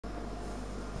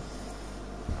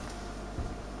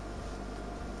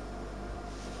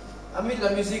Amis de la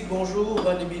musique, bonjour,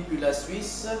 Bonny B depuis la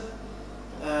Suisse.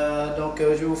 Je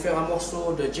vais vous faire un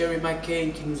morceau de Jerry Mccain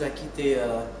qui nous a quittés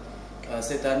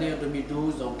cette année en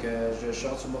 2012. Je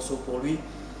chante ce morceau pour lui.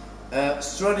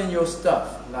 Strutting Your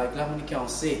Stuff, avec l'harmonica en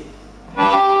C.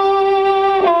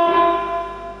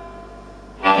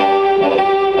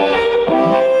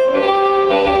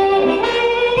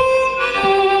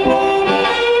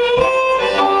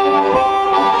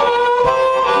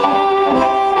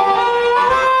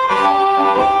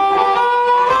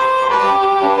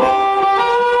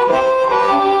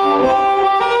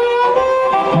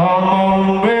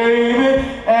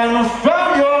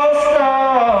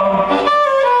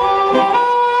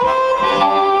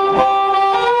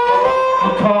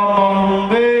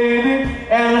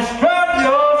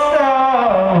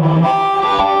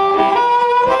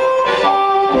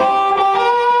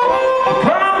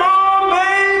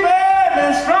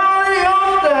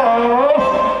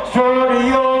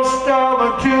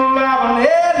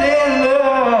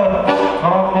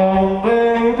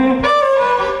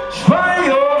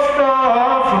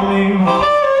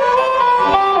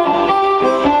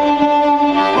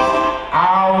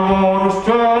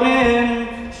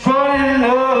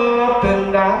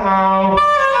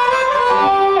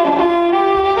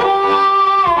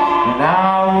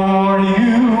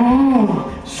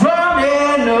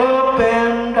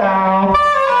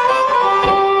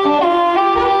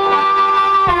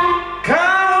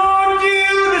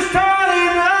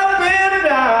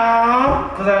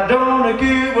 I don't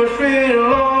give a shit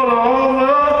all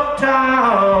over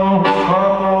town.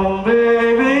 Come on,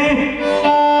 baby,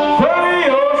 play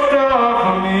your stuff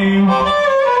for me.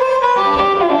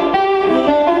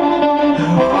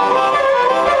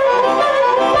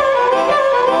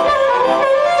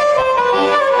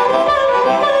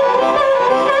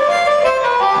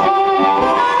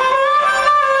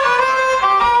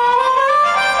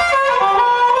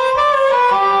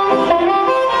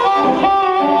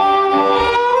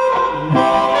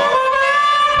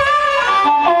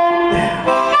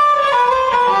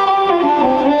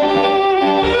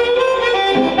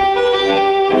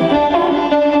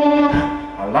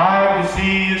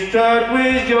 See you strut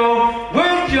with your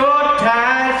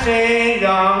tight chains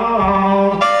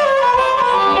on.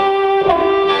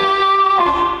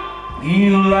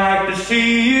 You like to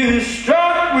see you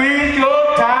strut with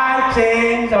your tight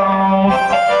chains on.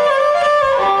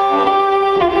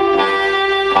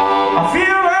 I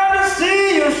feel right to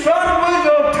see you strut with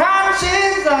your tight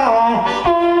chains on.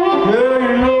 Girl,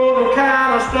 you know the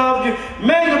kind of stuff you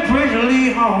make a pretty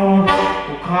leave home.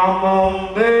 Well, come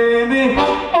on, baby.